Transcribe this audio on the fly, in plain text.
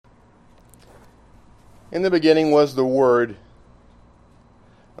In the beginning was the Word,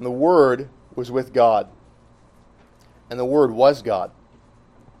 and the Word was with God, and the Word was God.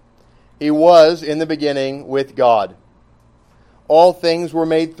 He was in the beginning with God. All things were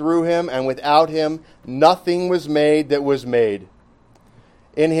made through him, and without him nothing was made that was made.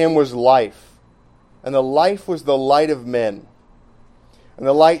 In him was life, and the life was the light of men. And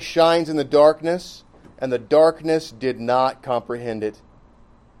the light shines in the darkness, and the darkness did not comprehend it.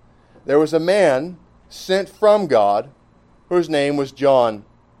 There was a man sent from God, whose name was John.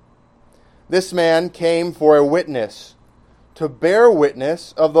 This man came for a witness, to bear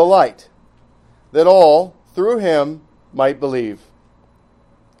witness of the light, that all through him might believe.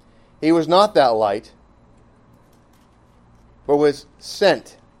 He was not that light, but was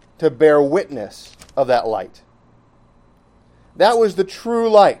sent to bear witness of that light. That was the true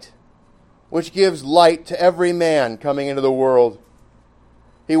light, which gives light to every man coming into the world.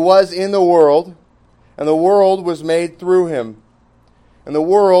 He was in the world, and the world was made through him, and the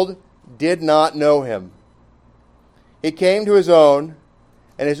world did not know him. He came to his own,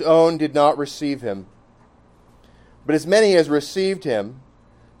 and his own did not receive him. But as many as received him,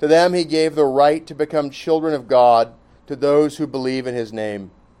 to them he gave the right to become children of God, to those who believe in his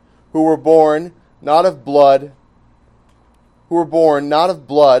name, who were born not of blood,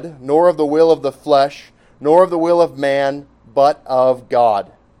 nor of the will of the flesh, nor of the will of man, but of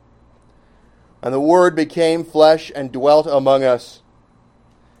God. And the Word became flesh and dwelt among us,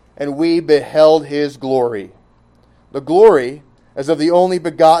 and we beheld his glory. The glory as of the only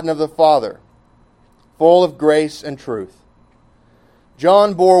begotten of the Father, full of grace and truth.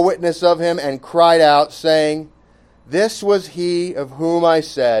 John bore witness of him and cried out, saying, This was he of whom I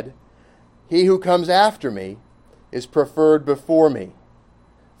said, He who comes after me is preferred before me,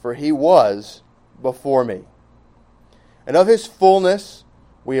 for he was before me. And of his fullness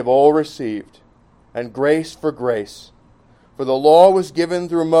we have all received, and grace for grace. For the law was given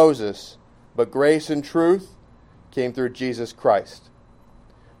through Moses, but grace and truth came through Jesus Christ.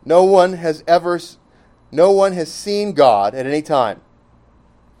 No one has seen God at any time.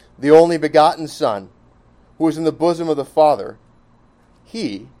 The only begotten Son, who is in the bosom of the Father,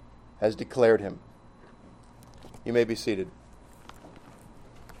 he has declared him. You may be seated.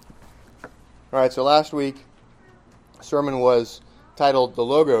 All right, so last week, the sermon was titled The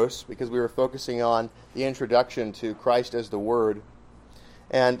Logos, because we were focusing on the introduction to Christ as the Word.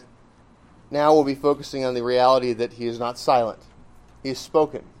 And now we'll be focusing on the reality that he is not silent. He is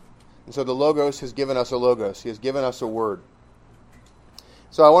spoken. And so the Logos has given us a Logos. He has given us a word.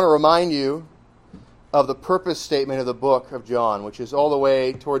 So I want to remind you of the purpose statement of the book of John, which is all the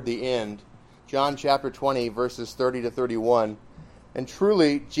way toward the end. John chapter 20, verses 30 to 31. And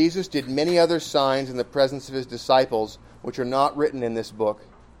truly, Jesus did many other signs in the presence of his disciples, which are not written in this book.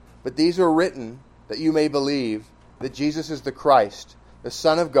 But these are written that you may believe that Jesus is the Christ, the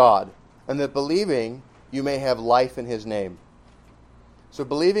Son of God, and that believing you may have life in his name. So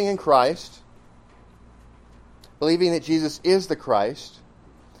believing in Christ, believing that Jesus is the Christ,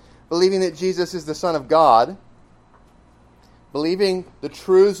 believing that Jesus is the Son of God, believing the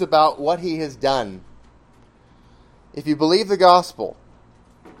truths about what he has done. If you believe the gospel,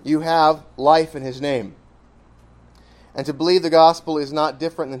 you have life in his name. And to believe the gospel is not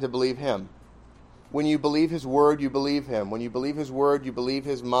different than to believe him. When you believe his word, you believe him. When you believe his word, you believe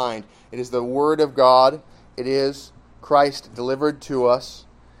his mind. It is the word of God. It is Christ delivered to us.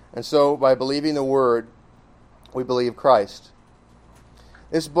 And so by believing the word, we believe Christ.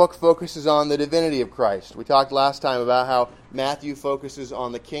 This book focuses on the divinity of Christ. We talked last time about how Matthew focuses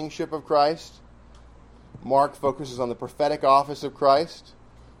on the kingship of Christ. Mark focuses on the prophetic office of Christ.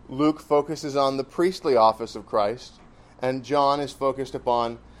 Luke focuses on the priestly office of Christ. And John is focused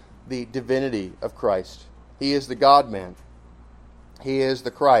upon the divinity of Christ. He is the God-man. He is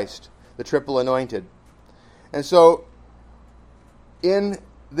the Christ, the triple anointed. And so, in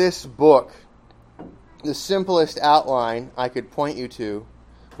this book, the simplest outline I could point you to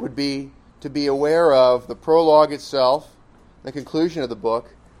would be to be aware of the prologue itself, the conclusion of the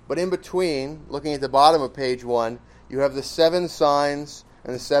book, but in between, looking at the bottom of page 1, you have the 7 signs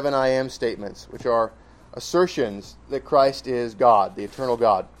and the 7 I am statements, which are assertions that Christ is God, the eternal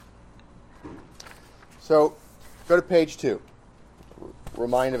God. So, go to page 2.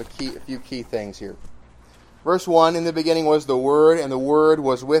 Remind of a few key things here. Verse 1, in the beginning was the Word, and the Word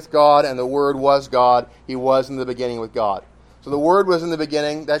was with God, and the Word was God. He was in the beginning with God. So the Word was in the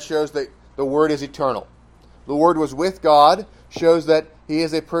beginning. That shows that the Word is eternal. The Word was with God shows that he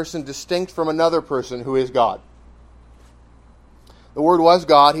is a person distinct from another person who is God. The Word was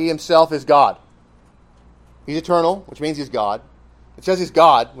God. He himself is God. He's eternal, which means he's God. It says he's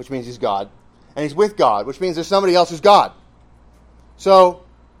God, which means he's God. and he's with God, which means there's somebody else who's God. So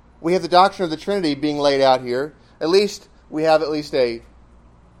we have the doctrine of the Trinity being laid out here. We have at least a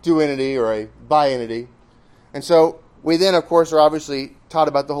duinity or a biunity. And so we then, of course, are obviously taught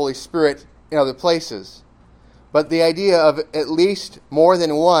about the Holy Spirit in other places. But the idea of at least more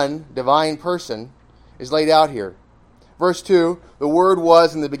than one divine person is laid out here. Verse 2, the Word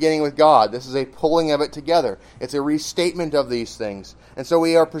was in the beginning with God. This is a pulling of it together. It's a restatement of these things. And so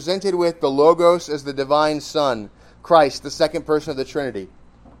we are presented with the Logos as the divine Son, Christ, the second person of the Trinity.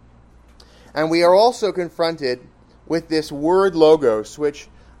 And we are also confronted with this word Logos, which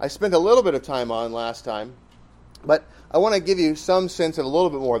I spent a little bit of time on last time. But I want to give you some sense of a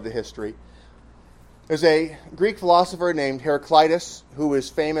little bit more of the history. There's a Greek philosopher named Heraclitus who is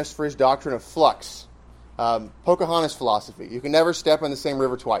famous for his doctrine of flux. Pocahontas philosophy. You can never step in the same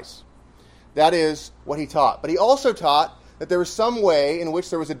river twice. That is what he taught. But he also taught that there was some way in which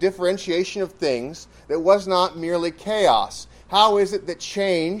there was a differentiation of things that was not merely chaos. How is it that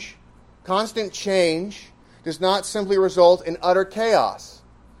change, constant change, does not simply result in utter chaos?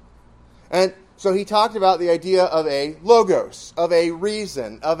 And so he talked about the idea of a logos, of a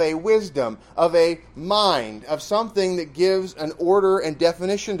reason, of a wisdom, of a mind, of something that gives an order and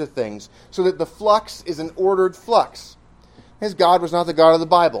definition to things, so that the flux is an ordered flux. His God was not the God of the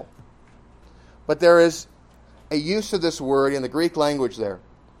Bible. But there is a use of this word in the Greek language there.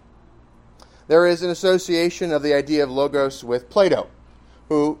 There is an association of the idea of logos with Plato,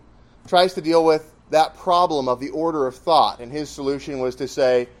 who tries to deal with that problem of the order of thought, and his solution was to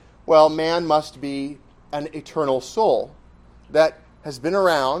say, well, man must be an eternal soul that has been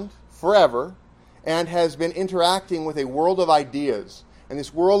around forever and has been interacting with a world of ideas. And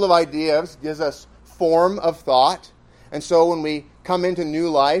this world of ideas gives us form of thought. And so when we come into new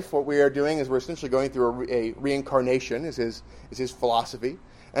life, what we are doing is we're essentially going through a reincarnation, is his philosophy.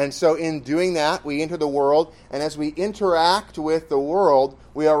 And so in doing that, we enter the world, and as we interact with the world,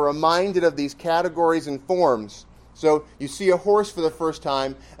 we are reminded of these categories and forms. So you see a horse for the first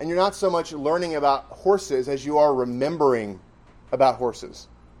time, and you're not so much learning about horses as you are remembering about horses.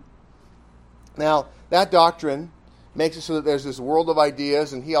 Now, that doctrine makes it so that there's this world of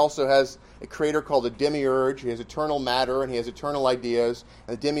ideas, and he also has a creator called the demiurge. He has eternal matter, and he has eternal ideas,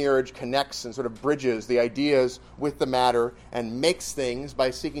 and the demiurge connects and sort of bridges the ideas with the matter and makes things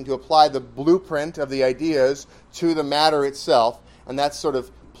by seeking to apply the blueprint of the ideas to the matter itself, and that's sort of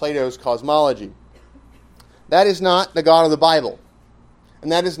Plato's cosmology. That is not the God of the Bible.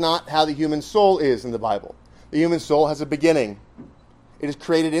 And that is not how the human soul is in the Bible. The human soul has a beginning. It is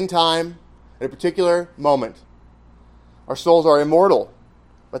created in time at a particular moment. Our souls are immortal,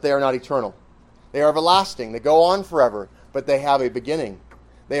 but they are not eternal. They are everlasting. They go on forever, but they have a beginning.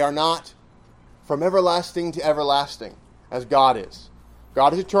 They are not from everlasting to everlasting, as God is.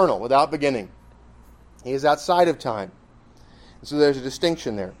 God is eternal, without beginning. He is outside of time. And so there's a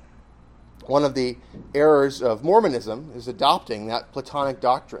distinction there. One of the errors of Mormonism is adopting that Platonic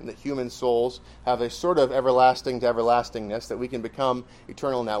doctrine that human souls have a sort of everlasting to everlastingness, that we can become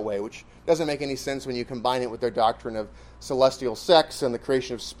eternal in that way, which doesn't make any sense when you combine it with their doctrine of celestial sex and the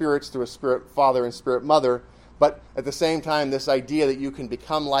creation of spirits through a spirit father and spirit mother. But at the same time, this idea that you can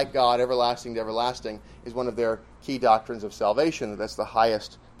become like God, everlasting to everlasting, is one of their key doctrines of salvation, that that's the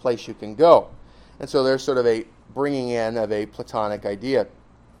highest place you can go. And so there's sort of a bringing in of a Platonic idea.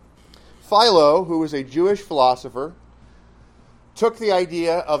 Philo, who was a Jewish philosopher, took the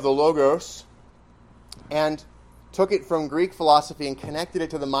idea of the Logos and took it from Greek philosophy and connected it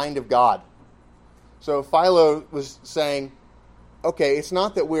to the mind of God. So Philo was saying, okay, it's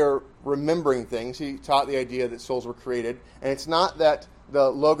not that we're remembering things. He taught the idea that souls were created. And it's not that the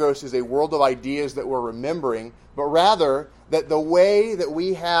Logos is a world of ideas that we're remembering, but rather that the way that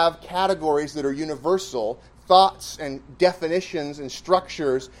we have categories that are universal, thoughts and definitions and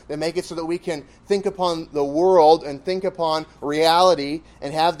structures that make it so that we can think upon the world and think upon reality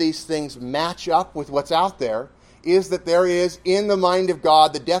and have these things match up with what's out there, is that there is in the mind of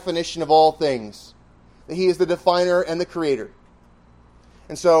God the definition of all things. That He is the definer and the creator.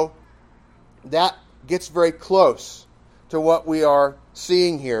 And so that gets very close to what we are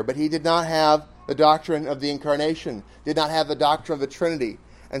seeing here. But he did not have the doctrine of the Incarnation, did not have the doctrine of the Trinity.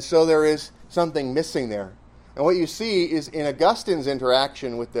 And so there is something missing there. And what you see is in Augustine's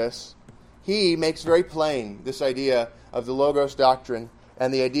interaction with this, he makes very plain this idea of the Logos doctrine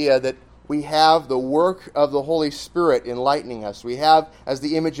and the idea that we have the work of the Holy Spirit enlightening us. We have, as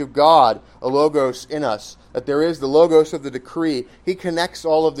the image of God, a Logos in us, that there is the Logos of the decree. He connects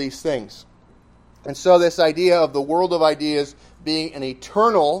all of these things. And so this idea of the world of ideas being an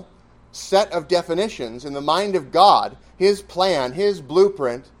eternal set of definitions in the mind of God, His plan, His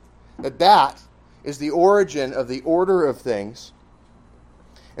blueprint, That is the origin of the order of things,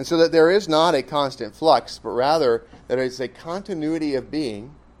 and so that there is not a constant flux, but rather that it's a continuity of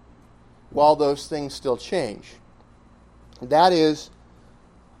being while those things still change. That is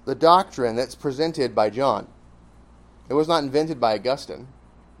the doctrine that's presented by John. It was not invented by Augustine.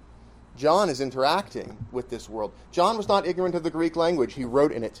 John is interacting with this world. John was not ignorant of the Greek language. He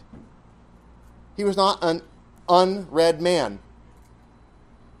wrote in it. He was not an unread man.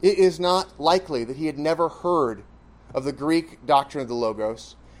 It is not likely that he had never heard of the Greek doctrine of the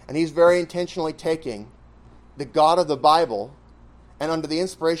Logos, and he's very intentionally taking the God of the Bible, and under the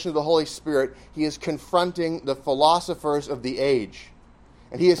inspiration of the Holy Spirit, he is confronting the philosophers of the age.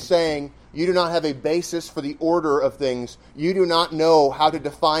 And he is saying, you do not have a basis for the order of things. You do not know how to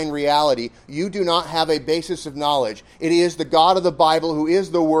define reality. You do not have a basis of knowledge. It is the God of the Bible who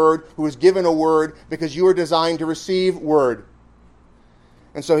is the Word, who is given a word, because you are designed to receive word.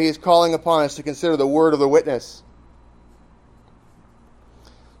 And so he is calling upon us to consider the word of the witness.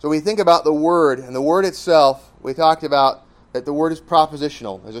 So we think about the word, and the word itself, we talked about that the word is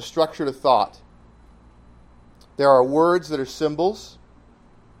propositional. There's a structure to thought. There are words that are symbols.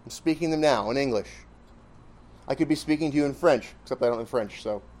 I'm speaking them now in English. I could be speaking to you in French, except I don't know French,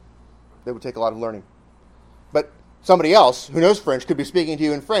 so that would take a lot of learning. But somebody else who knows French could be speaking to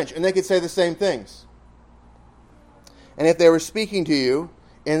you in French, and they could say the same things. And if they were speaking to you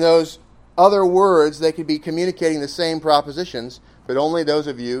in those other words, they could be communicating the same propositions, but only those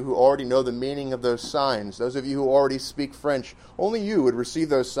of you who already know the meaning of those signs, those of you who already speak French, only you would receive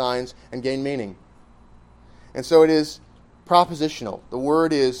those signs and gain meaning. And so it is propositional. The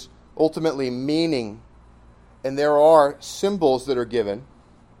word is ultimately meaning, and there are symbols that are given.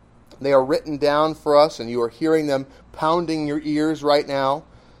 They are written down for us, and you are hearing them pounding your ears right now.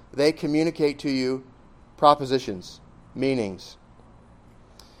 They communicate to you propositions, meanings.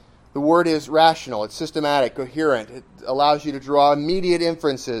 The word is rational, it's systematic, coherent. It allows you to draw immediate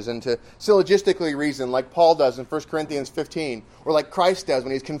inferences and to syllogistically reason like Paul does in 1 Corinthians 15, or like Christ does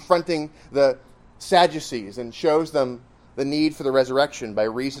when he's confronting the Sadducees and shows them the need for the resurrection by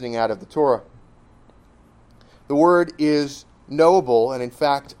reasoning out of the Torah. The word is knowable and in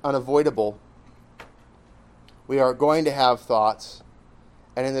fact unavoidable. We are going to have thoughts,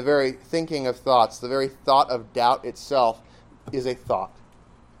 and in the very thinking of thoughts, the very thought of doubt itself is a thought.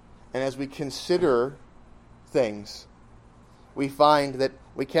 And as we consider things, we find that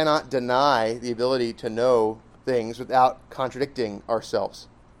we cannot deny the ability to know things without contradicting ourselves.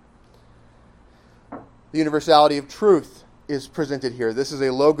 The universality of truth is presented here. This is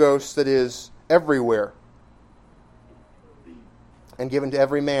a logos that is everywhere and given to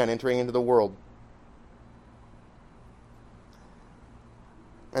every man entering into the world.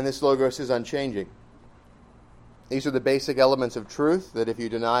 And this logos is unchanging. These are the basic elements of truth that if you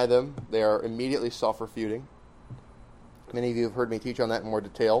deny them, they are immediately self-refuting. Many of you have heard me teach on that in more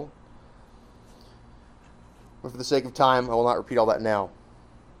detail. But for the sake of time, I will not repeat all that now.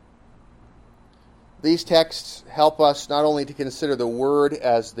 These texts help us not only to consider the Word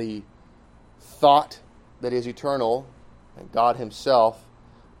as the thought that is eternal, and God Himself,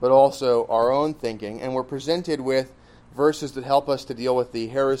 but also our own thinking. And we're presented with verses that help us to deal with the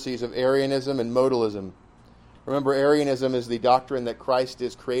heresies of Arianism and modalism. Remember, Arianism is the doctrine that Christ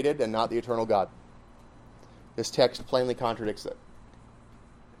is created and not the eternal God. This text plainly contradicts it.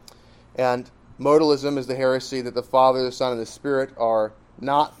 And modalism is the heresy that the Father, the Son, and the Spirit are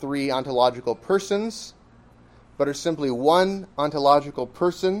not three ontological persons, but are simply one ontological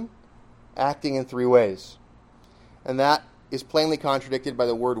person acting in three ways. And that is plainly contradicted by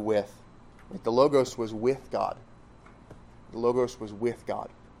the word with. Like the Logos was with God. The Logos was with God.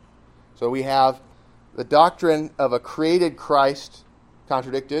 So we have the doctrine of a created Christ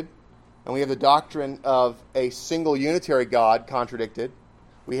contradicted, and we have the doctrine of a single unitary God contradicted.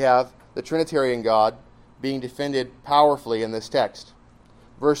 We have the Trinitarian God being defended powerfully in this text.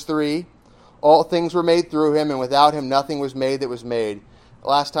 Verse 3, all things were made through Him, and without Him nothing was made that was made.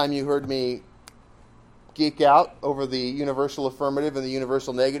 Last time you heard me geek out over the universal affirmative and the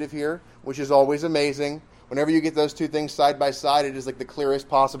universal negative here, which is always amazing. Whenever you get those two things side by side, it is like the clearest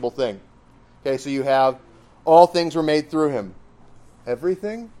possible thing. Okay, so you have all things were made through Him.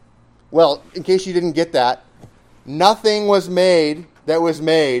 Everything? Well, in case you didn't get that, nothing was made that was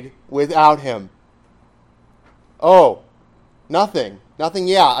made without Him. Oh, nothing. Nothing,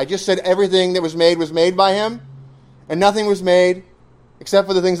 yeah. I just said everything that was made by Him, and nothing was made except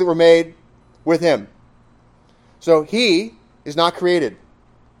for the things that were made with Him. So He is not created.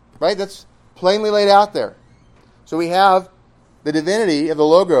 Right? That's plainly laid out there. So we have the divinity of the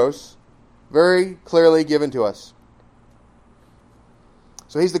Logos very clearly given to us.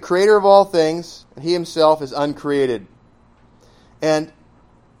 So he's the creator of all things, and he himself is uncreated. And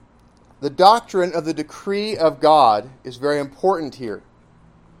the doctrine of the decree of God is very important here.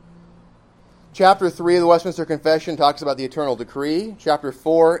 Chapter 3 of the Westminster Confession talks about the eternal decree. Chapter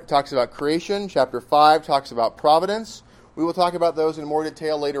 4 talks about creation. Chapter 5 talks about providence. We will talk about those in more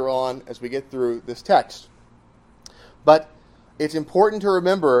detail later on as we get through this text. But it's important to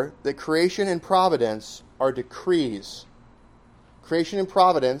remember that creation and providence are decrees. Creation and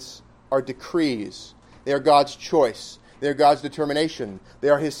providence are decrees. They are God's choice. They are God's determination. They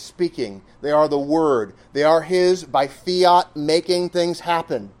are His speaking. They are the Word. They are His, by fiat, making things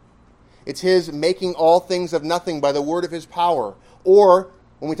happen. It's His making all things of nothing by the word of His power. Or,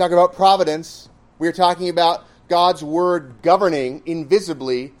 when we talk about providence, we are talking about God's Word governing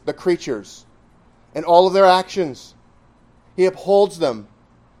invisibly the creatures and all of their actions. He upholds them.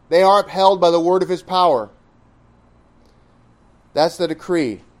 They are upheld by the word of His power. That's the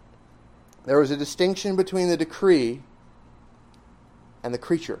decree. There is a distinction between the decree and the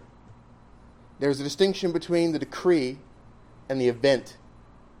creature. There's a distinction between the decree and the event.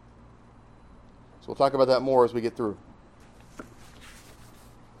 So we'll talk about that more as we get through.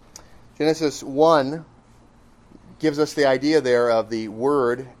 Genesis 1 gives us the idea there of the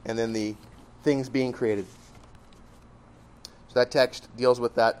Word and then the things being created. So that text deals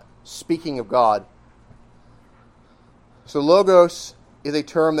with that speaking of God. So logos is a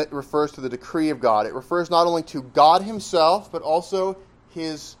term that refers to the decree of God. It refers not only to God Himself, but also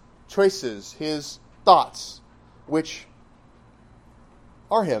His choices, His thoughts, which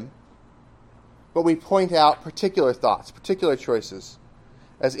are Him. But we point out particular thoughts, particular choices,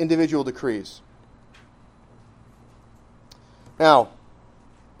 as individual decrees. Now,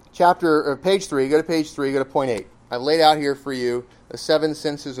 page 3, go to page 3, go to point 8. I've laid out here for you the 7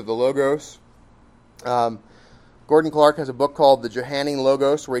 senses of the Logos. Gordon Clark has a book called The Johannine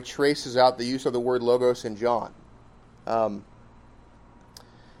Logos, where he traces out the use of the word Logos in John. And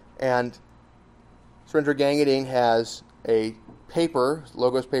Surendra Gangadine has a paper,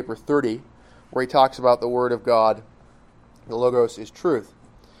 Logos paper 30, where he talks about the Word of God. The Logos is truth.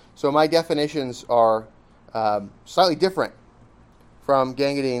 So my definitions are slightly different from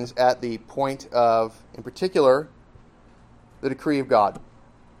Gangadine's at the point of, in particular, the decree of God.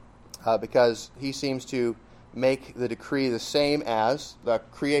 Because he seems to make the decree the same as the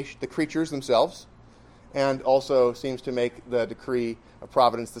creatures themselves, and also seems to make the decree of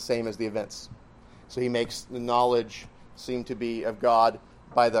providence the same as the events. So he makes the knowledge seem to be of God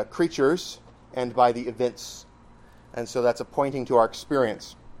by the creatures and by the events. And so that's a pointing to our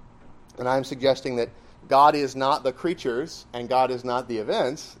experience. And I'm suggesting that God is not the creatures and God is not the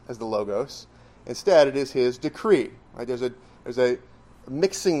events as the Logos. Instead, it is His decree. Right? There's a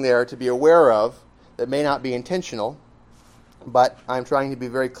mixing there to be aware of that may not be intentional, but I'm trying to be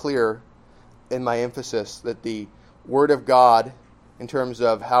very clear in my emphasis that the Word of God, in terms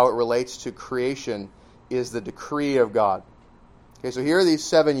of how it relates to creation, is the decree of God. Okay, so here are these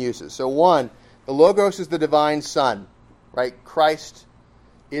 7 uses. So 1, the Logos is the divine Son, right? Christ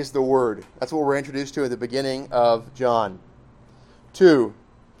is the Word. That's what we're introduced to at the beginning of John. 2,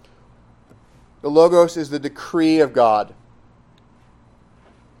 the Logos is the decree of God.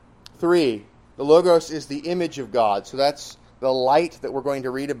 3, the Logos is the image of God. So that's the light that we're going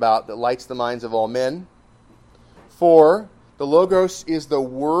to read about that lights the minds of all men. 4, the Logos is the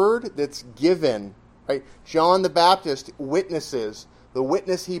Word that's given. Right? John the Baptist witnesses. The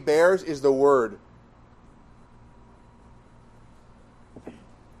witness he bears is the Word.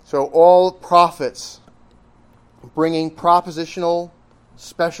 So all prophets bringing propositional,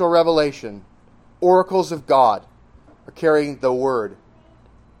 special revelation, oracles of God, are carrying the Word.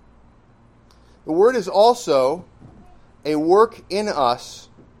 The Word is also a work in us.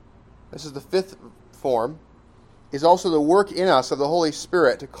 This is the 5th form. Is also the work in us of the Holy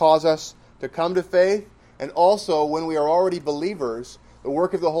Spirit to cause us to come to faith, and also, when we are already believers, the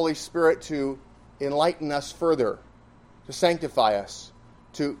work of the Holy Spirit to enlighten us further, to sanctify us,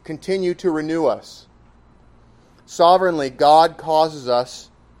 to continue to renew us. Sovereignly, God causes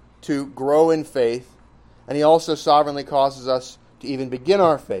us to grow in faith, and He also sovereignly causes us to even begin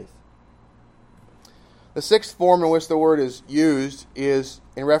our faith. The 6th form in which the word is used is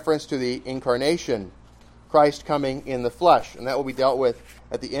in reference to the incarnation, Christ coming in the flesh, and that will be dealt with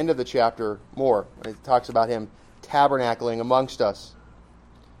at the end of the chapter more, when it talks about Him tabernacling amongst us.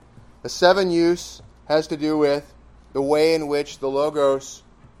 The 7th use has to do with the way in which the Logos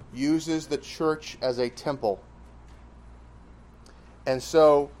uses the church as a temple. And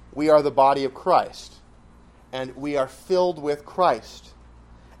so we are the body of Christ, and we are filled with Christ.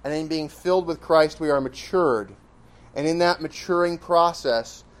 And in being filled with Christ, we are matured. And in that maturing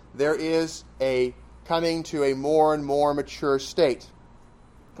process, there is a coming to a more and more mature state.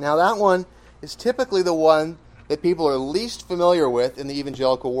 Now that one is typically the one that people are least familiar with in the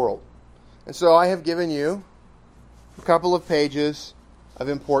evangelical world. And so I have given you a couple of pages of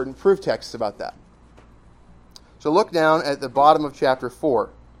important proof texts about that. So look down at the bottom of chapter 4.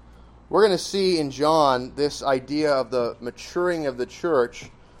 We're going to see in John this idea of the maturing of the church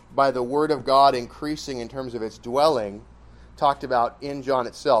by the Word of God increasing in terms of its dwelling, talked about in John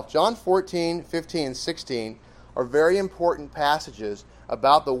itself. John 14, 15, and 16 are very important passages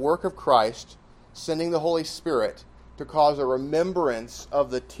about the work of Christ sending the Holy Spirit to cause a remembrance of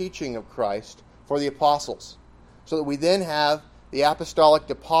the teaching of Christ for the apostles, so that we then have the apostolic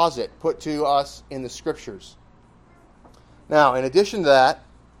deposit put to us in the Scriptures. Now, in addition to that,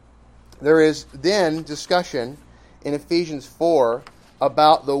 there is then discussion in Ephesians 4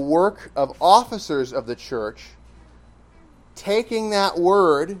 about the work of officers of the church taking that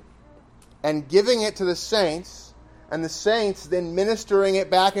word and giving it to the saints, and the saints then ministering it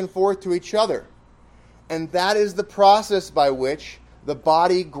back and forth to each other. And that is the process by which the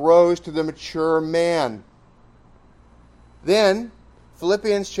body grows to the mature man. Then,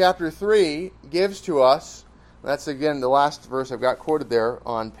 Philippians chapter 3 gives to us, that's again the last verse I've got quoted there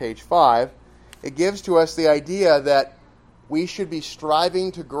on page 5, it gives to us the idea that we should be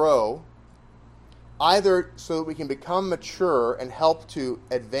striving to grow either so that we can become mature and help to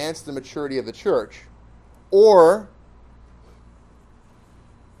advance the maturity of the church, or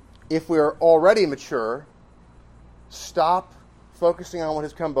if we are already mature, stop focusing on what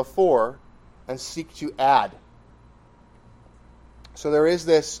has come before and seek to add. So there is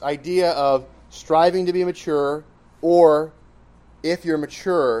this idea of striving to be mature, or if you're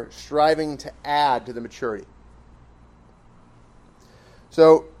mature, striving to add to the maturity.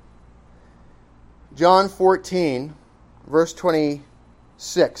 So, John 14, verse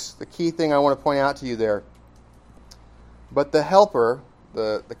 26, the key thing I want to point out to you there. But the Helper,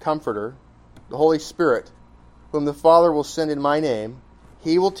 the Comforter, the Holy Spirit, whom the Father will send in my name,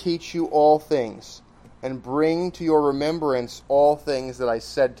 he will teach you all things, and bring to your remembrance all things that I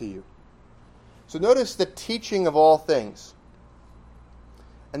said to you. So notice the teaching of all things.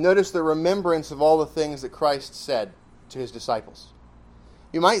 And notice the remembrance of all the things that Christ said to his disciples.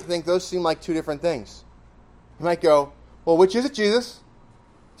 You might think those seem like two different things. You might go, well, which is it, Jesus?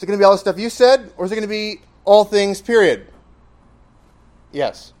 Is it going to be all the stuff you said, or is it going to be all things, period?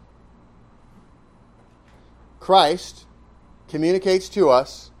 Yes. Christ communicates to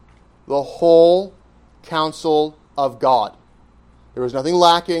us the whole counsel of God. There was nothing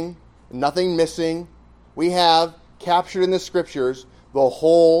lacking, nothing missing. We have captured in the Scriptures the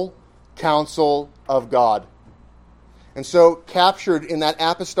whole counsel of God. And so, captured in that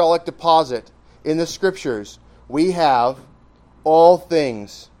apostolic deposit in the Scriptures, we have all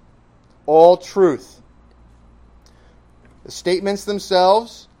things, all truth. The statements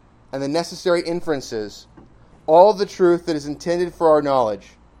themselves and the necessary inferences, all the truth that is intended for our knowledge.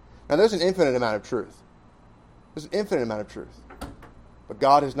 Now, there's an infinite amount of truth. There's an infinite amount of truth. But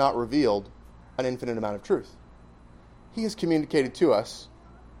God has not revealed an infinite amount of truth. He has communicated to us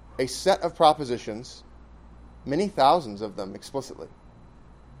a set of propositions, many thousands of them explicitly,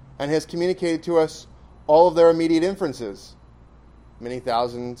 and has communicated to us all of their immediate inferences, many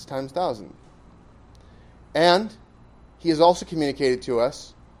thousands times thousand. And he has also communicated to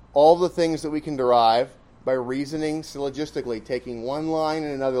us all the things that we can derive by reasoning syllogistically, taking one line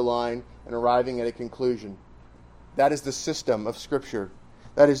and another line and arriving at a conclusion. That is the system of Scripture.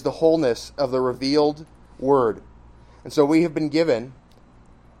 That is the wholeness of the revealed Word. And so we have been given,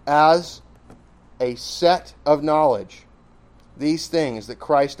 as a set of knowledge, these things that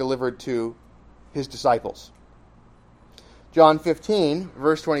Christ delivered to his disciples. John 15,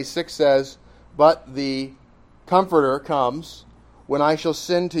 verse 26 says, but the Comforter comes when I shall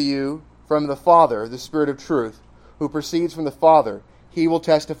send to you from the Father, the Spirit of truth, who proceeds from the Father. He will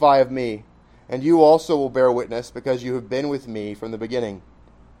testify of me, and you also will bear witness, because you have been with me from the beginning.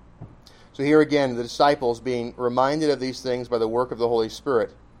 So here again, the disciples being reminded of these things by the work of the Holy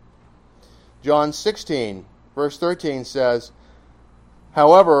Spirit. John 16, verse 13 says,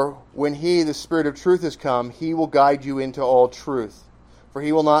 however, when he, the Spirit of truth, has come, he will guide you into all truth. For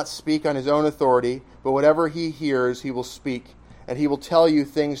he will not speak on his own authority, but whatever he hears he will speak, and he will tell you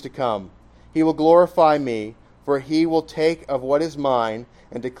things to come. He will glorify me, for he will take of what is mine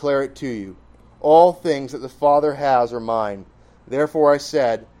and declare it to you. All things that the Father has are mine. Therefore I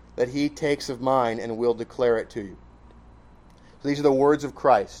said that he takes of mine and will declare it to you. So these are the words of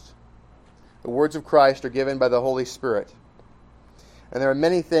Christ. The words of Christ are given by the Holy Spirit. And there are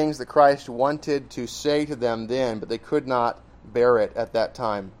many things that Christ wanted to say to them then, but they could not bear it at that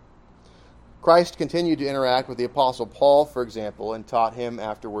time. Christ continued to interact with the Apostle Paul, for example, and taught him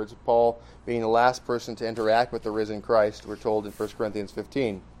afterwards, Paul being the last person to interact with the risen Christ, we're told in 1 Corinthians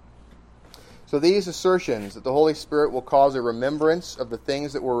 15. So these assertions that the Holy Spirit will cause a remembrance of the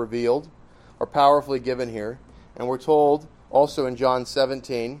things that were revealed are powerfully given here. And we're told also in John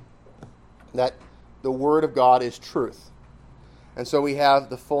 17 that the Word of God is truth. And so we have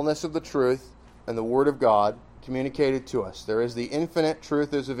the fullness of the truth and the Word of God communicated to us. There is the infinite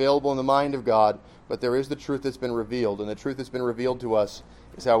truth that is available in the mind of God, but there is the truth that's been revealed. And the truth that's been revealed to us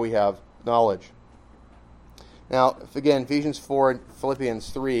is how we have knowledge. Now, again, Ephesians 4 and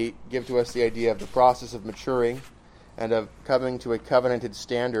Philippians 3 give to us the idea of the process of maturing and of coming to a covenanted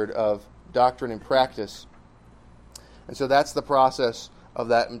standard of doctrine and practice. And so that's the process of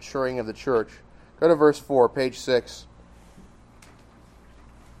that maturing of the church. Go to verse 4, page 6.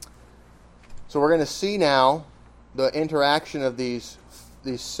 So we're going to see now the interaction of these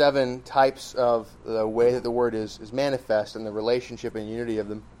 7 types of the way that the Word is manifest and the relationship and unity of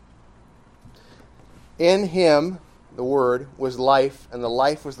them. In Him, the Word, was life, and the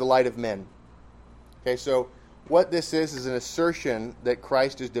life was the light of men. Okay, so what this is an assertion that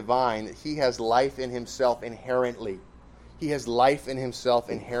Christ is divine, that He has life in Himself inherently. He has life in Himself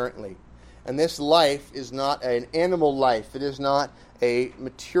inherently. And this life is not an animal life. It is not a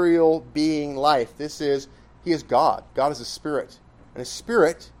material being life. He is God. God is a spirit. And a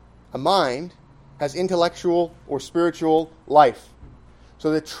spirit, a mind, has intellectual or spiritual life.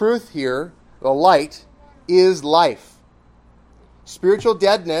 So the truth here, the light, is life. Spiritual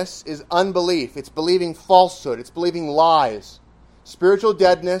deadness is unbelief. It's believing falsehood. It's believing lies. Spiritual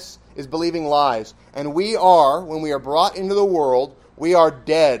deadness is believing lies. And we are, when we are brought into the world, we are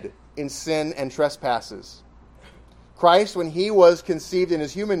dead in sin and trespasses. Christ, when He was conceived in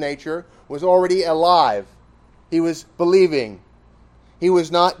His human nature, was already alive. He was believing. He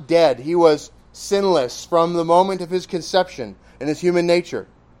was not dead. He was sinless from the moment of His conception in His human nature.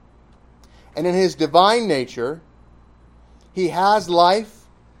 And in His divine nature, He has life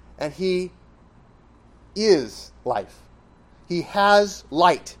and He is life. He has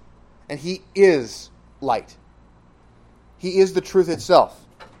light and He is light. He is the truth itself.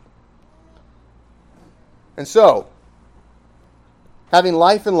 And so, having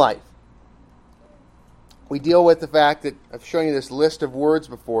life and life, we deal with the fact that I've shown you this list of words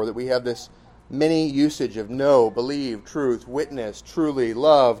before, that we have this many usage of know, believe, truth, witness, truly,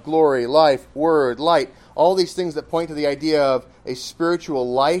 love, glory, life, word, light, all these things that point to the idea of a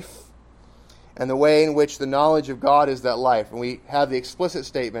spiritual life and the way in which the knowledge of God is that life. And we have the explicit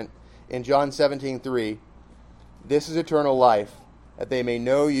statement in John 17:3, this is eternal life, that they may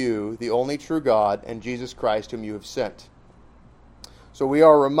know you, the only true God, and Jesus Christ whom you have sent. So we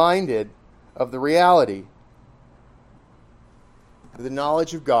are reminded of the reality that the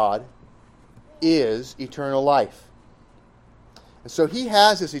knowledge of God is eternal life. And so He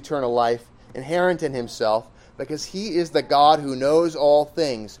has this eternal life inherent in Himself because He is the God who knows all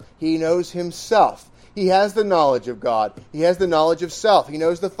things. He knows Himself. He has the knowledge of God. He has the knowledge of self. He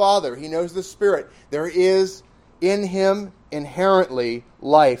knows the Father. He knows the Spirit. There is in Him inherently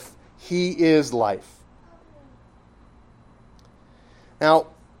life. He is life. Now,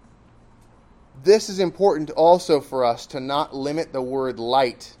 this is important also for us to not limit the word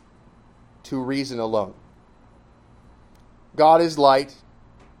light to reason alone. God is light.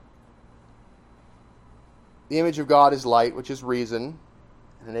 The image of God is light, which is reason,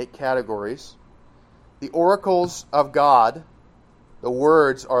 in 8 categories. The oracles of God, the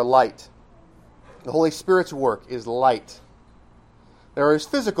words, are light. The Holy Spirit's work is light. There is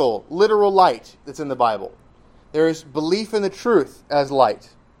physical, literal light that's in the Bible. There is belief in the truth as light.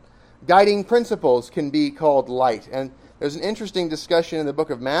 Guiding principles can be called light. And there's an interesting discussion in the book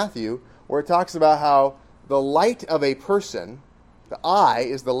of Matthew where it talks about how the light of a person, the eye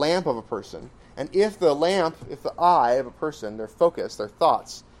is the lamp of a person. And if the eye of a person, their focus, their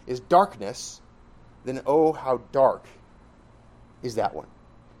thoughts, is darkness, then oh, how dark is that one.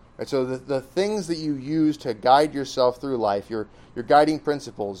 Right, so the things that you use to guide yourself through life, your guiding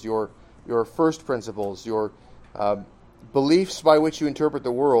principles, your first principles, your beliefs by which you interpret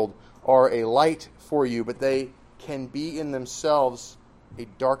the world are a light for you, but they can be in themselves a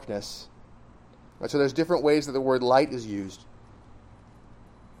darkness. Right, so there's different ways that the word light is used.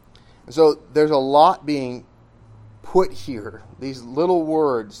 And so there's a lot being put here. These little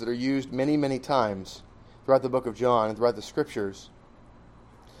words that are used many, many times throughout the book of John and throughout the Scriptures,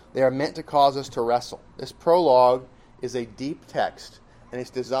 they are meant to cause us to wrestle. This prologue is a deep text, and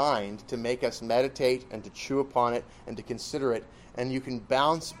it's designed to make us meditate and to chew upon it and to consider it and you can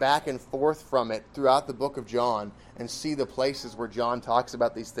bounce back and forth from it throughout the book of John and see the places where John talks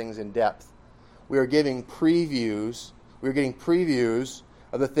about these things in depth. We are getting previews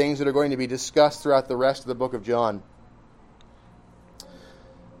of the things that are going to be discussed throughout the rest of the book of John.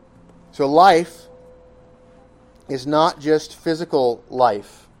 So life is not just physical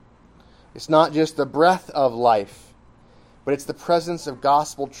life. It's not just the breath of life, but it's the presence of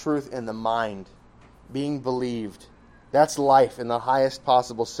gospel truth in the mind, being believed. That's life in the highest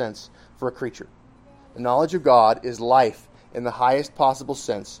possible sense for a creature. The knowledge of God is life in the highest possible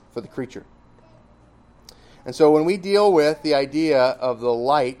sense for the creature. And so when we deal with the idea of the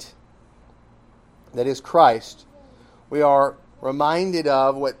light that is Christ, we are reminded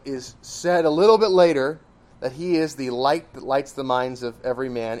of what is said a little bit later, that he is the light that lights the minds of every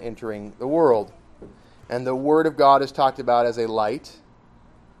man entering the world. And the Word of God is talked about as a light.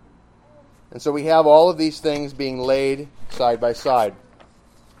 And so we have all of these things being laid side by side.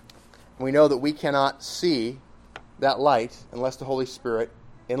 We know that we cannot see that light unless the Holy Spirit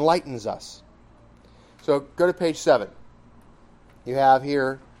enlightens us. So go to page 7. You have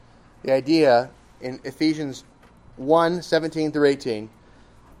here the idea in Ephesians 1, 17 through 18.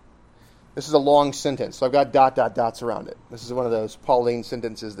 This is a long sentence, so I've got dots around it. This is one of those Pauline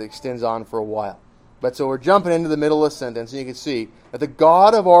sentences that extends on for a while. But so we're jumping into the middle of the sentence, and you can see that the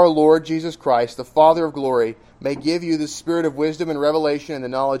God of our Lord Jesus Christ, the Father of glory, may give you the spirit of wisdom and revelation and the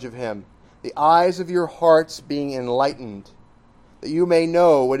knowledge of him, the eyes of your hearts being enlightened, that you may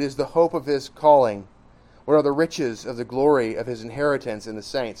know what is the hope of his calling, what are the riches of the glory of his inheritance in the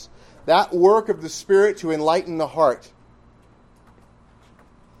saints. That work of the Spirit to enlighten the heart,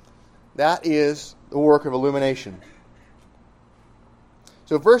 that is the work of illumination.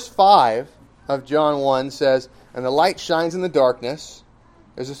 So verse 5 of John 1 says, and the light shines in the darkness.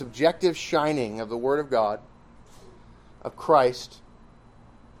 There's this objective shining of the Word of God, of Christ,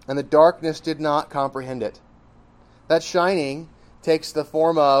 and the darkness did not comprehend it. That shining takes the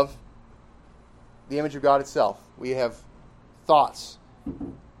form of the image of God itself. We have thoughts.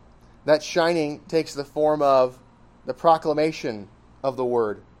 That shining takes the form of the proclamation of the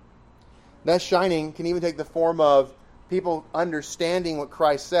Word. That shining can even take the form of people understanding what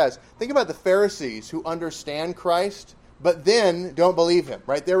Christ says. Think about the Pharisees who understand Christ, but then don't believe him,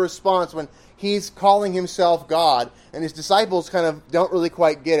 right? Their response when he's calling himself God, and his disciples kind of don't really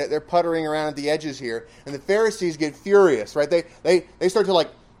quite get it. They're puttering around at the edges here. And the Pharisees get furious, right? They start to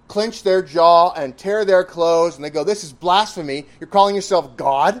clench their jaw and tear their clothes, and they go, this is blasphemy. You're calling yourself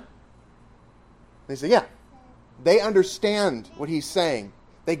God? And they say, yeah. They understand what he's saying.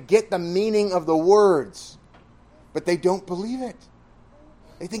 They get the meaning of the words, but they don't believe it.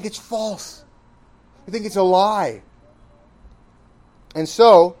 They think it's false. They think it's a lie. And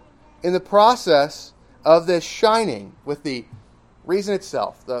so, in the process of this shining with the reason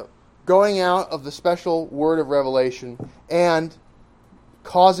itself, the going out of the special word of revelation and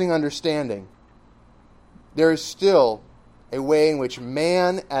causing understanding, there is still a way in which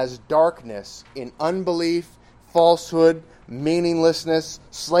man as darkness in unbelief, falsehood, meaninglessness,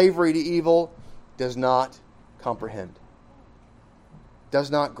 slavery to evil, does not comprehend, does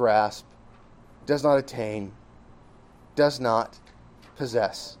not grasp, does not attain, does not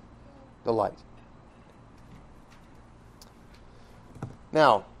possess the light.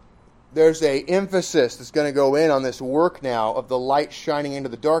 Now, there's an emphasis that's going to go in on this work now of the light shining into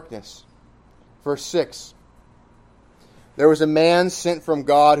the darkness. Verse 6. There was a man sent from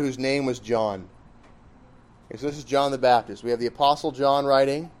God whose name was John. Okay, so this is John the Baptist. We have the Apostle John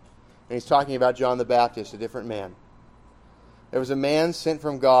writing, and he's talking about John the Baptist, a different man. There was a man sent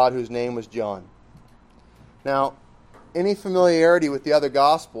from God whose name was John. Now, any familiarity with the other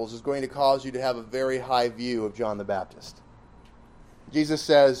Gospels is going to cause you to have a very high view of John the Baptist. Jesus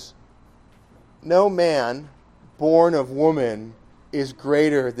says, no man born of woman is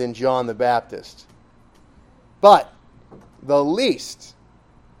greater than John the Baptist, but the least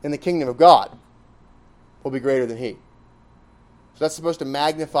in the kingdom of God will be greater than he. So that's supposed to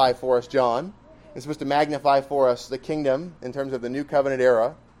magnify for us John. It's supposed to magnify for us the kingdom in terms of the new covenant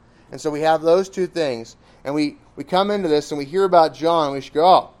era. And so we have those two things. And we come into this and we hear about John and we should go,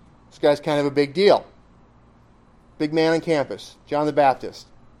 oh, this guy's kind of a big deal. Big man on campus, John the Baptist.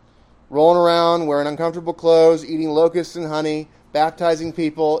 Rolling around, wearing uncomfortable clothes, eating locusts and honey, baptizing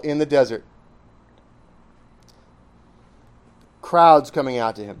people in the desert. Crowds coming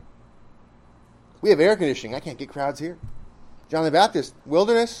out to him. We have air conditioning. I can't get crowds here. John the Baptist,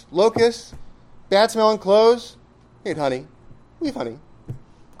 wilderness, locusts, bad smelling clothes. We had honey. We have honey.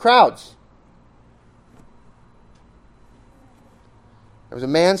 Crowds. There was a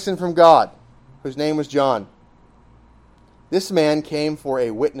man sent from God whose name was John. This man came for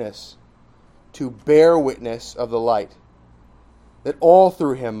a witness, to bear witness of the light, that all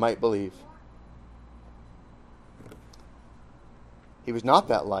through him might believe. He was not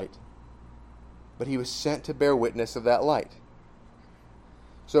that light, but he was sent to bear witness of that light.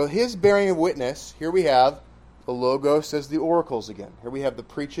 So his bearing of witness, here we have the Logos as the oracles again. Here we have the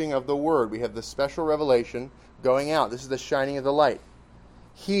preaching of the Word. We have the special revelation going out. This is the shining of the light.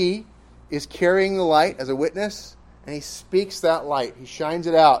 He is carrying the light as a witness, and he speaks that light. He shines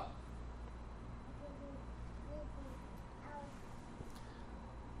it out.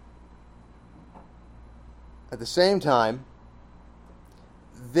 At the same time,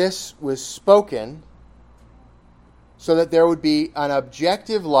 this was spoken so that there would be an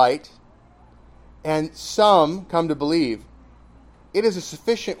objective light and some come to believe. It is a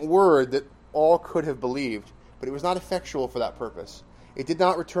sufficient word that all could have believed, but it was not effectual for that purpose. It did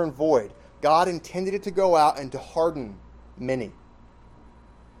not return void. God intended it to go out and to harden many.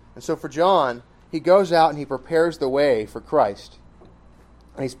 And so for John, he goes out and he prepares the way for Christ.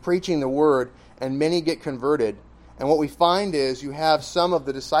 And he's preaching the word, and many get converted. And what we find is you have some of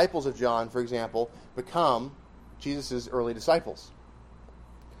the disciples of John, for example, become Jesus' early disciples.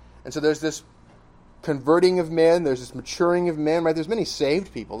 And so there's this converting of men, there's this maturing of men, right? There's many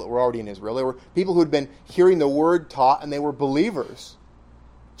saved people that were already in Israel. There were people who had been hearing the word taught, and they were believers.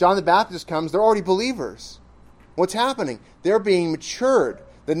 John the Baptist comes, they're already believers. What's happening? They're being matured.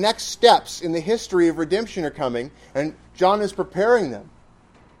 The next steps in the history of redemption are coming, and John is preparing them.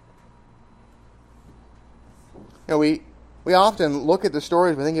 You know, we often look at the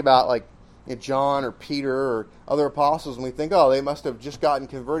stories, we think about like John or Peter or other apostles, and we think, oh, they must have just gotten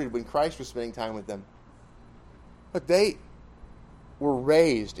converted when Christ was spending time with them. But they were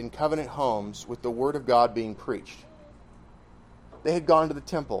raised in covenant homes with the Word of God being preached. They had gone to the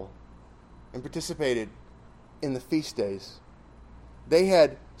temple and participated in the feast days. They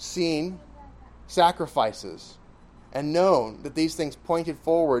had seen sacrifices and known that these things pointed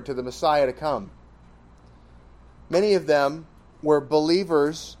forward to the Messiah to come. Many of them were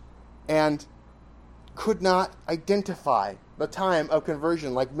believers and could not identify the time of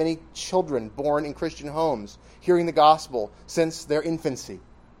conversion, like many children born in Christian homes, hearing the gospel since their infancy.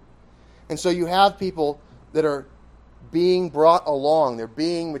 And so you have people that are being brought along, they're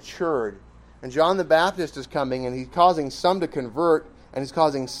being matured. And John the Baptist is coming, and he's causing some to convert, and he's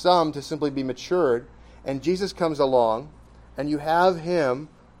causing some to simply be matured. And Jesus comes along, and you have him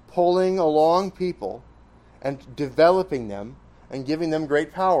pulling along people and developing them and giving them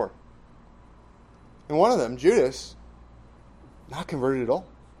great power. And one of them, Judas, not converted at all.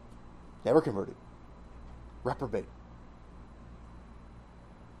 Never converted. Reprobate.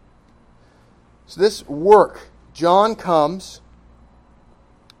 So this work, John comes,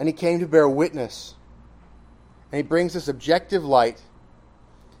 and he came to bear witness. And he brings this objective light,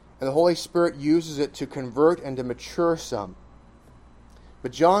 and the Holy Spirit uses it to convert and to mature some.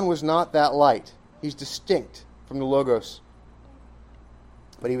 But John was not that light. He's distinct from the Logos.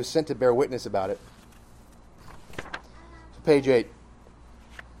 But he was sent to bear witness about it. So page 8.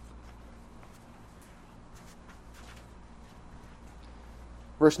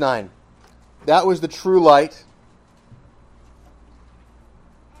 Verse 9. That was the true light,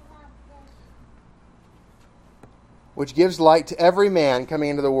 which gives light to every man coming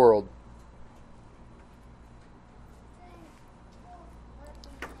into the world.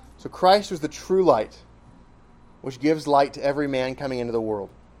 So Christ was the true light, which gives light to every man coming into the world.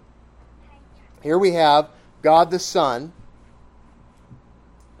 Here we have God the Son,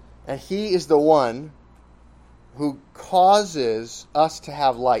 and He is the one who causes us to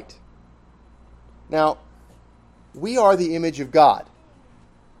have light. Now, we are the image of God.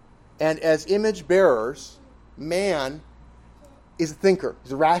 And as image bearers, man is a thinker.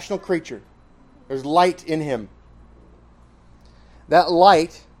 He's a rational creature. There's light in him. That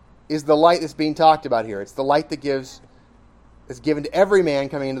light is the light that's being talked about here. It's the light that's given to every man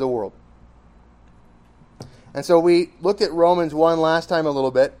coming into the world. And so we looked at Romans 1 last time a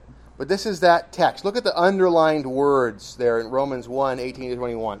little bit, but this is that text. Look at the underlined words there in Romans 1, 18 to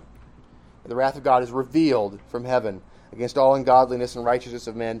 21. The wrath of God is revealed from heaven against all ungodliness and righteousness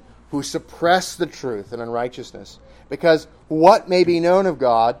of men who suppress the truth in unrighteousness. Because what may be known of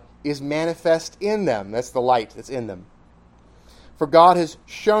God is manifest in them. That's the light that's in them. For God has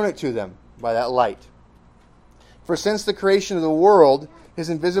shown it to them by that light. For since the creation of the world, His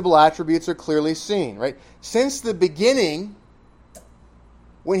invisible attributes are clearly seen. Right? Since the beginning,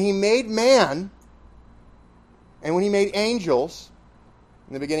 when He made man, and when He made angels,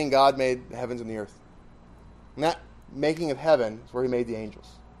 in the beginning God made the heavens and the earth. And that making of heaven is where He made the angels.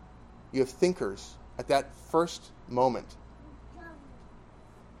 You have thinkers at that first moment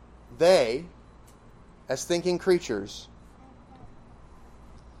they, as thinking creatures,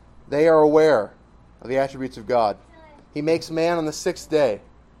 they are aware of the attributes of God. He makes man on the sixth day.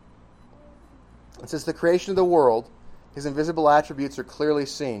 And since the creation of the world, his invisible attributes are clearly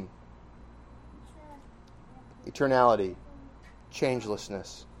seen. Eternality,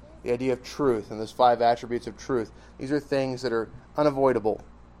 changelessness, the idea of truth, and those 5 attributes of truth. These are things that are unavoidable.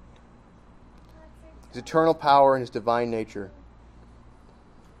 His eternal power and his divine nature.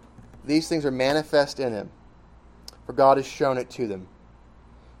 These things are manifest in him, for God has shown it to them.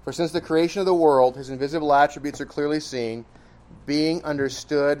 For since the creation of the world, his invisible attributes are clearly seen, being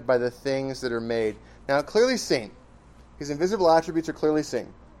understood by the things that are made. Now, clearly seen. His invisible attributes are clearly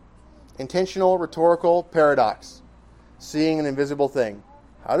seen. Intentional, rhetorical paradox. Seeing an invisible thing.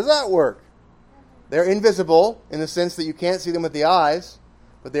 How does that work? They're invisible in the sense that you can't see them with the eyes,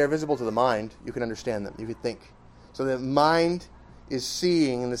 but they are visible to the mind. You can understand them. You can think. So the mind is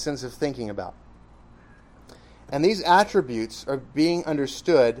seeing in the sense of thinking about. And these attributes are being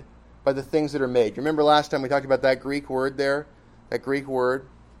understood by the things that are made. You remember last time we talked about that Greek word there? That Greek word,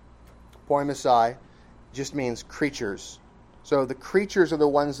 poimasai, just means creatures. So the creatures are the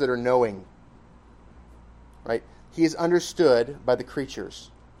ones that are knowing. Right? He is understood by the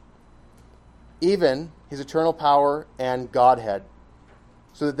creatures. Even his eternal power and Godhead,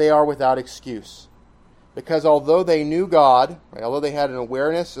 so that they are without excuse. Because although they knew God, right, although they had an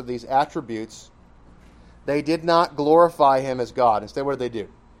awareness of these attributes, they did not glorify him as God. Instead, what did they do?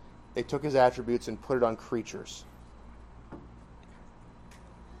 They took his attributes and put it on creatures.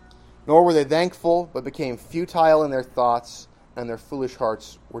 Nor were they thankful, but became futile in their thoughts, and their foolish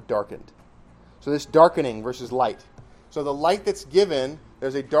hearts were darkened. So this darkening versus light. So the light that's given,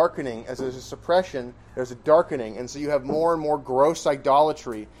 there's a darkening. As there's a suppression, there's a darkening. And so you have more and more gross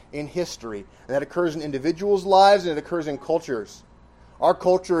idolatry in history. And that occurs in individuals' lives, and it occurs in cultures. Our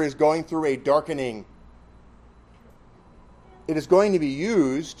culture is going through a darkening. It is going to be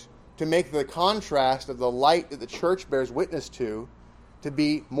used to make the contrast of the light that the church bears witness to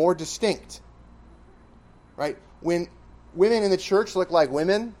be more distinct. Right? When women in the church look like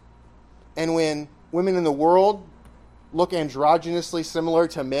women, and when women in the world look androgynously similar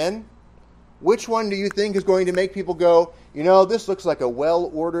to men, which one do you think is going to make people go, this looks like a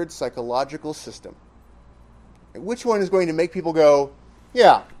well-ordered psychological system? Which one is going to make people go,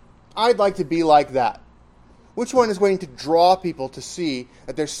 yeah, I'd like to be like that? Which one is going to draw people to see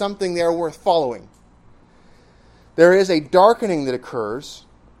that there's something there worth following? There is a darkening that occurs,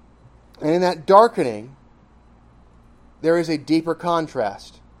 and in that darkening, there is a deeper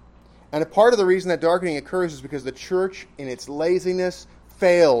contrast. And a part of the reason that darkening occurs is because the church, in its laziness,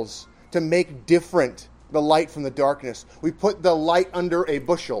 fails to make different the light from the darkness. We put the light under a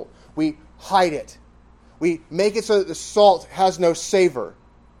bushel. We hide it. We make it so that the salt has no savor.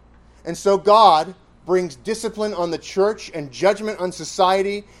 And so God brings discipline on the church and judgment on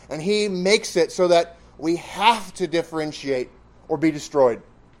society, and he makes it so that we have to differentiate or be destroyed.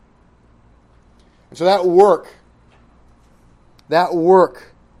 And so that work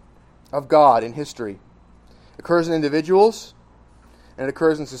of God in history occurs in individuals and it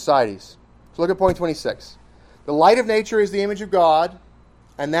occurs in societies. So look at point 26. The light of nature is the image of God,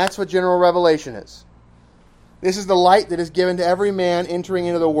 and that's what general revelation is. This is the light that is given to every man entering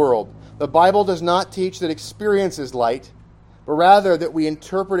into the world. The Bible does not teach that experience is light, but rather that we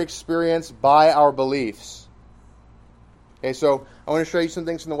interpret experience by our beliefs. Okay, so I want to show you some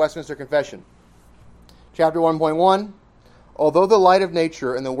things from the Westminster Confession. Chapter 1.1, although the light of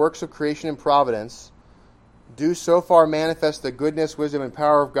nature and the works of creation and providence do so far manifest the goodness, wisdom, and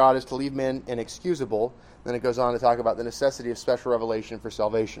power of God as to leave men inexcusable, then it goes on to talk about the necessity of special revelation for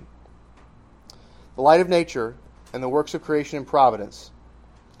salvation. The light of nature and the works of creation and providence,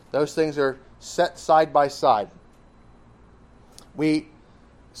 those things are set side by side. We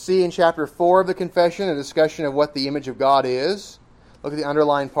see in chapter 4 of the confession a discussion of what the image of God is. Look at the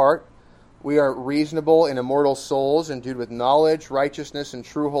underlined part. We are reasonable and immortal souls, endued with knowledge, righteousness, and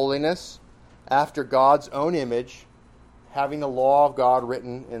true holiness, after God's own image, having the law of God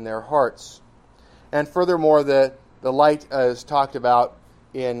written in their hearts. And furthermore, the light is talked about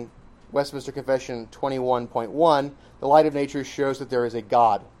in Westminster Confession 21.1. The light of nature shows that there is a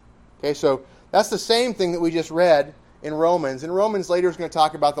God. Okay, so that's the same thing that we just read in Romans. And Romans later is going to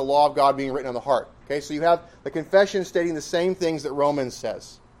talk about the law of God being written on the heart. Okay, so you have the confession stating the same things that Romans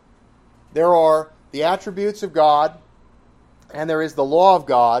says. There are the attributes of God, and there is the law of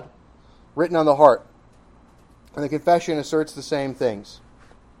God written on the heart. And the confession asserts the same things.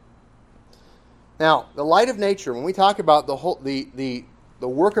 Now, the light of nature, when we talk about the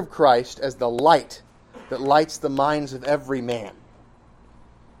work of Christ as the light that lights the minds of every man,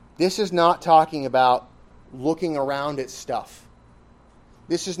 This is not talking about looking around at stuff.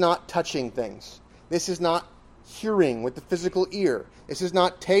 This is not touching things. This is not hearing with the physical ear. This is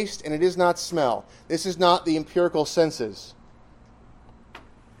not taste, and it is not smell. This is not the empirical senses.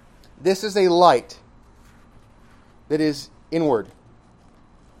 This is a light that is inward.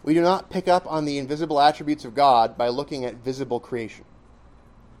 We do not pick up on the invisible attributes of God by looking at visible creation.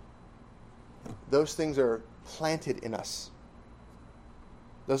 Those things are planted in us.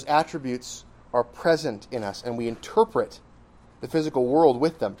 Those attributes are present in us, and we interpret the physical world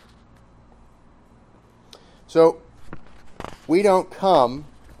with them. So, we don't come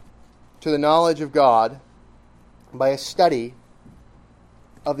to the knowledge of God by a study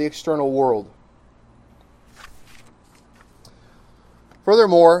of the external world.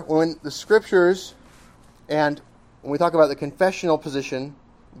 Furthermore, when the Scriptures, and when we talk about the confessional position,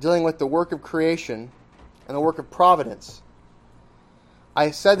 dealing with the work of creation and the work of providence,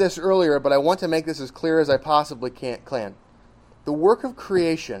 I said this earlier, but I want to make this as clear as I possibly can. The work of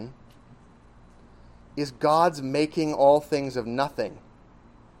creation is God's making all things of nothing.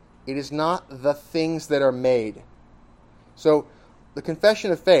 It is not the things that are made. So, the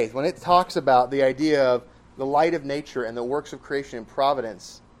confession of faith, when it talks about the idea of the light of nature and the works of creation and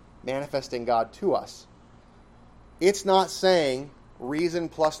providence manifesting God to us, it's not saying reason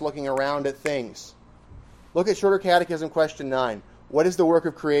plus looking around at things. Look at Shorter Catechism, question 9. What is the work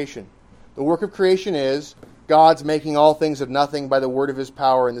of creation? The work of creation is God's making all things of nothing by the word of his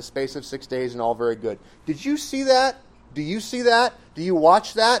power in the space of 6 days, and all very good. Did you see that? Do you see that? Do you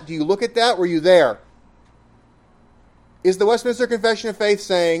watch that? Do you look at that? Were you there? Is the Westminster Confession of Faith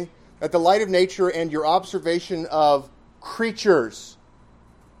saying that the light of nature and your observation of creatures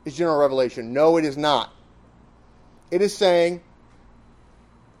is general revelation? No, it is not. It is saying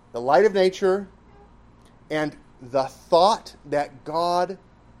the light of nature and the thought that God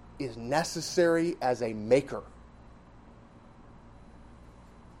is necessary as a maker.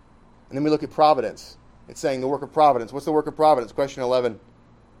 And then we look at providence. It's saying the work of providence. What's the work of providence? Question 11.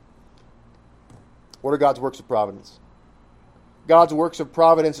 What are God's works of providence? God's works of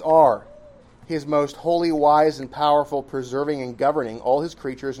providence are his most holy, wise, and powerful preserving and governing all his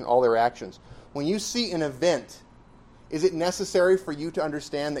creatures and all their actions. When you see an event, is it necessary for you to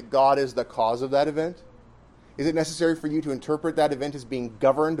understand that God is the cause of that event? Is it necessary for you to interpret that event as being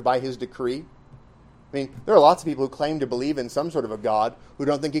governed by his decree? I mean, there are lots of people who claim to believe in some sort of a God who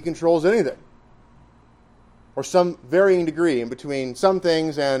don't think he controls anything. Or some varying degree in between some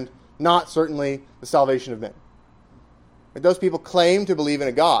things and not certainly the salvation of men. But those people claim to believe in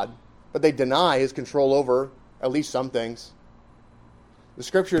a God, but they deny his control over at least some things. The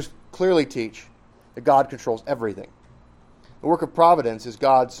Scriptures clearly teach that God controls everything. The work of providence is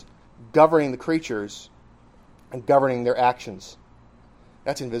God's governing the creatures and governing their actions.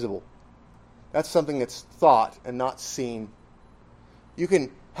 That's invisible. That's something that's thought and not seen. You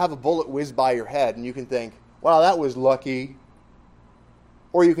can have a bullet whiz by your head and you can think, wow, that was lucky.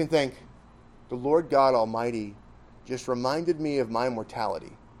 Or you can think, the Lord God Almighty just reminded me of my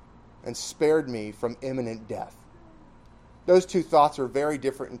mortality and spared me from imminent death. Those two thoughts are very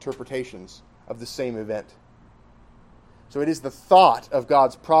different interpretations of the same event. So it is the thought of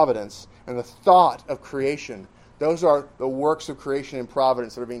God's providence and the thought of creation. Those are the works of creation and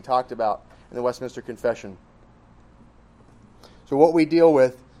providence that are being talked about in the Westminster Confession. So what we deal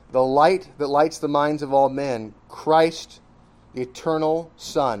with, the light that lights the minds of all men, Christ, the eternal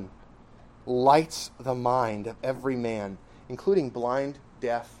Son, lights the mind of every man, including blind,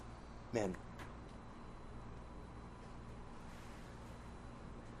 deaf men.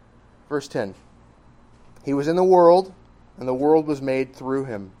 Verse 10. He was in the world, and the world was made through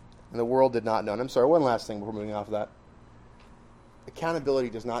him, and the world did not know. And I'm sorry, one last thing before moving off of that. Accountability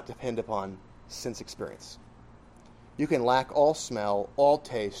does not depend upon sense experience. You can lack all smell, all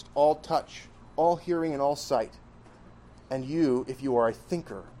taste, all touch, all hearing, and all sight. And you, if you are a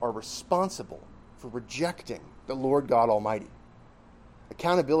thinker, are responsible for rejecting the Lord God Almighty.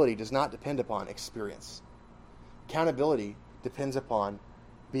 Accountability does not depend upon experience. Accountability depends upon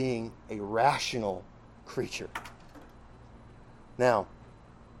being a rational creature. Now,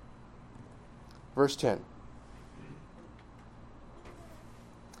 verse 10.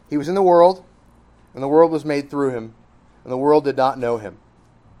 He was in the world, and the world was made through him, and the world did not know him.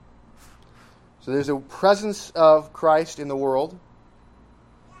 So there's a presence of Christ in the world.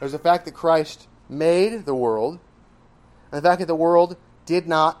 There's the fact that Christ made the world, and the fact that the world did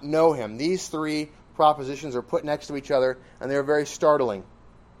not know him. These three propositions are put next to each other, and they're very startling.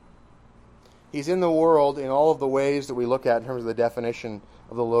 He's in the world in all of the ways that we look at in terms of the definition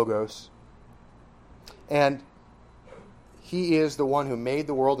of the Logos. And He is the one who made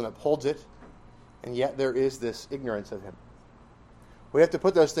the world and upholds it, and yet there is this ignorance of him. We have to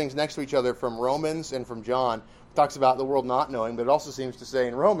put those things next to each other from Romans and from John. It talks about the world not knowing, but it also seems to say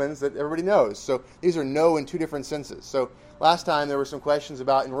in Romans that everybody knows. So these are know in two different senses. So last time there were some questions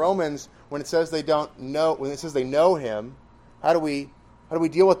about in Romans when it says they don't know, when it says they know him, how do we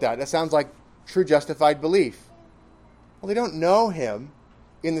deal with that? That sounds like true justified belief. Well, they don't know him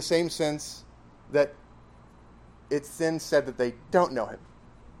in the same sense that it's then said that they don't know him.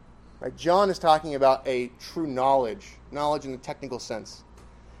 Right? John is talking about a true knowledge in the technical sense.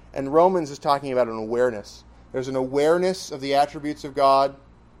 And Romans is talking about an awareness. There's an awareness of the attributes of God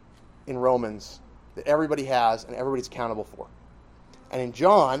in Romans that everybody has and everybody's accountable for. And in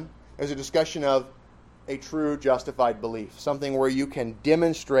John, there's a discussion of a true justified belief, something where you can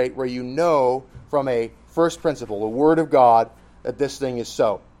demonstrate, where you know from a first principle, the Word of God, that this thing is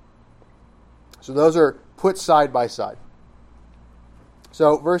so. So those are put side by side.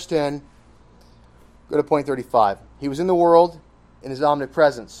 So verse 10, go to point 35. He was in the world in his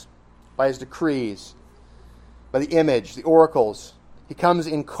omnipresence, by his decrees, by the image, the oracles. He comes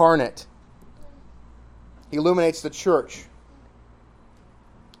incarnate. He illuminates the church,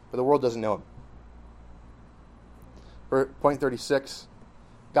 but the world doesn't know him. Point 36,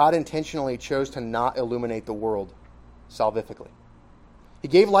 God intentionally chose to not illuminate the world salvifically. He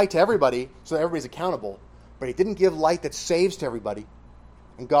gave light to everybody so that everybody's accountable, but he didn't give light that saves to everybody.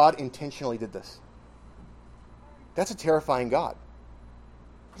 And God intentionally did this. That's a terrifying God.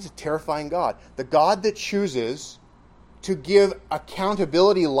 He's a terrifying God. The God that chooses to give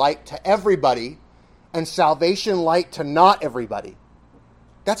accountability light to everybody and salvation light to not everybody.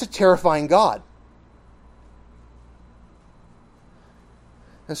 That's a terrifying God.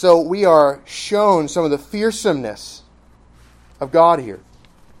 And so we are shown some of the fearsomeness of God here.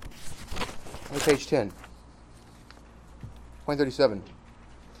 On page 10. Point 37.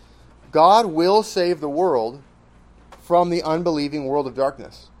 God will save the world from the unbelieving world of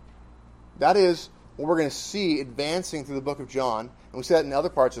darkness. That is what we're going to see advancing through the book of John. And we see that in other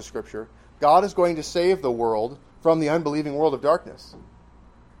parts of Scripture. God is going to save the world from the unbelieving world of darkness.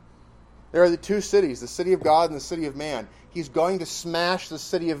 There are the two cities, the city of God and the city of man. He's going to smash the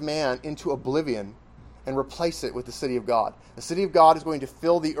city of man into oblivion and replace it with the city of God. The city of God is going to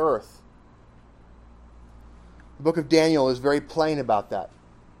fill the earth. The book of Daniel is very plain about that.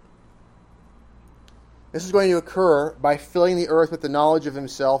 This is going to occur by filling the earth with the knowledge of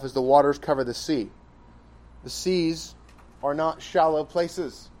himself as the waters cover the sea. The seas are not shallow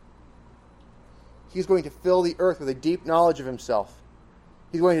places. He's going to fill the earth with a deep knowledge of himself.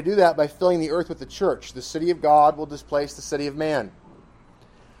 He's going to do that by filling the earth with the church. The city of God will displace the city of man. And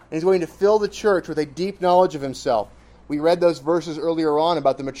he's going to fill the church with a deep knowledge of himself. We read those verses earlier on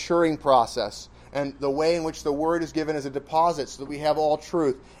about the maturing process and the way in which the word is given as a deposit so that we have all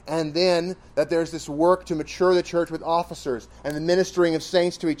truth. And then that there's this work to mature the church with officers and the ministering of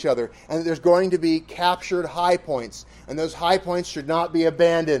saints to each other. And that there's going to be captured high points. And those high points should not be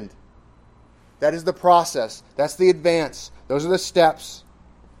abandoned. That is the process. That's the advance. Those are the steps.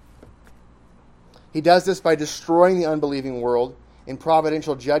 He does this by destroying the unbelieving world in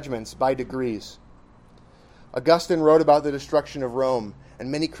providential judgments by degrees. Augustine wrote about the destruction of Rome,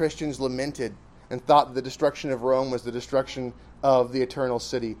 and many Christians lamented and thought that the destruction of Rome was the destruction of the eternal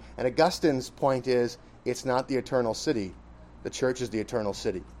city. And Augustine's point is, it's not the eternal city. The church is the eternal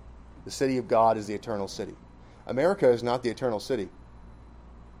city. The city of God is the eternal city. America is not the eternal city.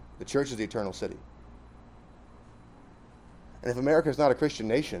 The church is the eternal city. And if America is not a Christian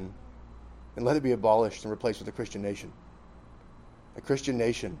nation, then let it be abolished and replaced with a Christian nation. A Christian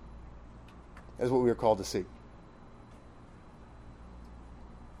nation is what we are called to see.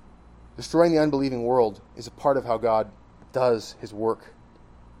 Destroying the unbelieving world is a part of how God does his work.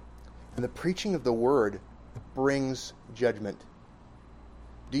 And the preaching of the word brings judgment.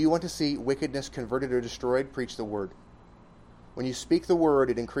 Do you want to see wickedness converted or destroyed? Preach the word. When you speak the word,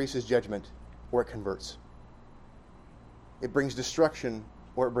 it increases judgment or it converts. It brings destruction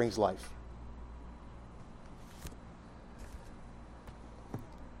or it brings life.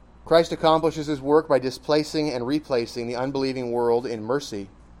 Christ accomplishes his work by displacing and replacing the unbelieving world in mercy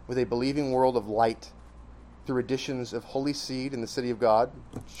with a believing world of light through additions of holy seed in the city of God,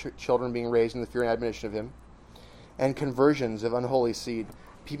 children being raised in the fear and admonition of him, and conversions of unholy seed,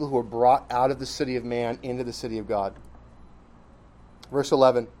 people who are brought out of the city of man into the city of God. Verse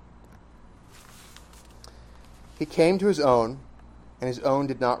 11, he came to his own, and his own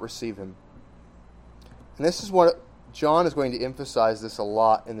did not receive him. And this is what John is going to emphasize this a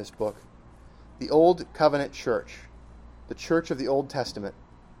lot in this book. The Old Covenant church, the church of the Old Testament.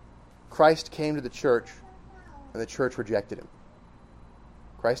 Christ came to the church and the church rejected him.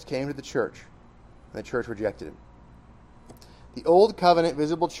 Christ came to the church, and the church rejected him. The Old Covenant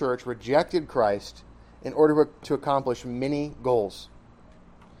visible church rejected Christ in order to accomplish many goals,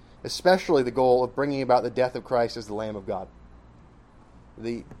 especially the goal of bringing about the death of Christ as the Lamb of God.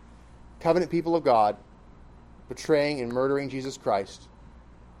 The covenant people of God betraying and murdering Jesus Christ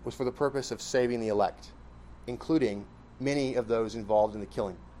was for the purpose of saving the elect, including many of those involved in the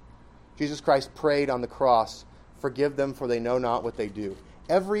killing. Jesus Christ prayed on the cross, "Forgive them, for they know not what they do."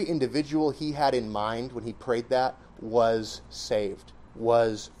 Every individual he had in mind when he prayed that was saved,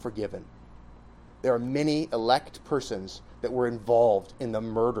 was forgiven. There are many elect persons that were involved in the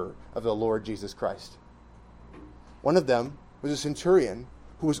murder of the Lord Jesus Christ. One of them was a centurion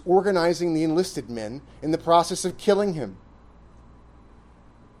who was organizing the enlisted men in the process of killing him.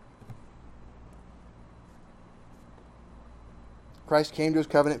 Christ came to his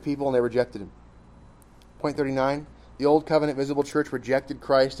covenant people and they rejected him. Point 39, the Old Covenant visible church rejected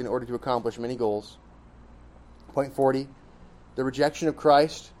Christ in order to accomplish many goals. Point 40, the rejection of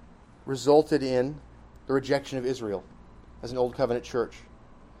Christ resulted in the rejection of Israel as an Old Covenant church,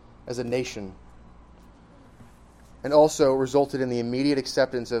 as a nation, and also resulted in the immediate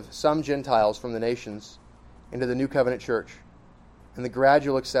acceptance of some Gentiles from the nations into the New Covenant church, and the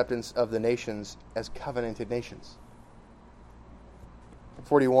gradual acceptance of the nations as covenanted nations.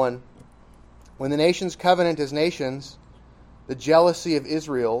 41, when the nations covenant as nations, the jealousy of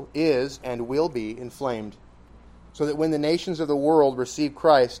Israel is and will be inflamed, so that when the nations of the world receive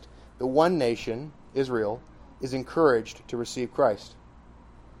Christ, the one nation, Israel, is encouraged to receive Christ.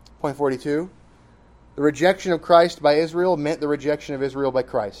 Point 42, the rejection of Christ by Israel meant the rejection of Israel by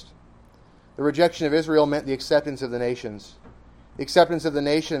Christ. The rejection of Israel meant the acceptance of the nations. The acceptance of the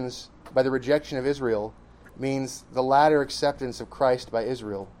nations by the rejection of Israel means the latter acceptance of Christ by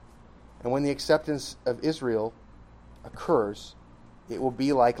Israel. And when the acceptance of Israel occurs, it will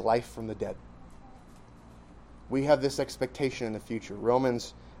be like life from the dead. We have this expectation in the future.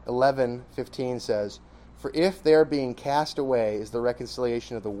 Romans 11:15 says, "For if their being cast away is the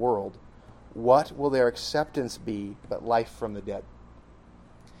reconciliation of the world, what will their acceptance be but life from the dead?"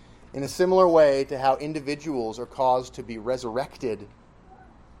 In a similar way to how individuals are caused to be resurrected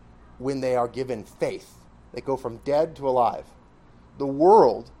when they are given faith, they go from dead to alive, the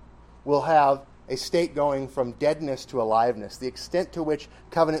world will have a state going from deadness to aliveness, the extent to which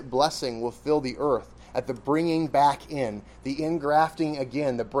covenant blessing will fill the earth at the bringing back in, the ingrafting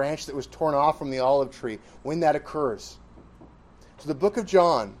again, the branch that was torn off from the olive tree, when that occurs. So the book of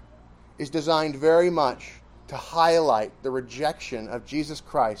John is designed very much to highlight the rejection of Jesus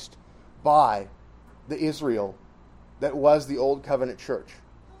Christ by the Israel that was the Old Covenant church.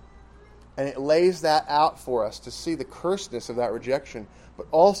 And it lays that out for us to see the cursedness of that rejection, but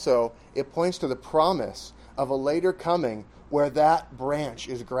also it points to the promise of a later coming where that branch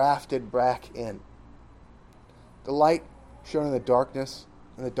is grafted back in. The light shone in the darkness,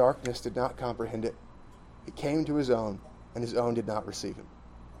 and the darkness did not comprehend it. It came to his own, and his own did not receive him.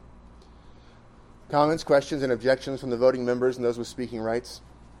 Comments, questions, and objections from the voting members and those with speaking rights?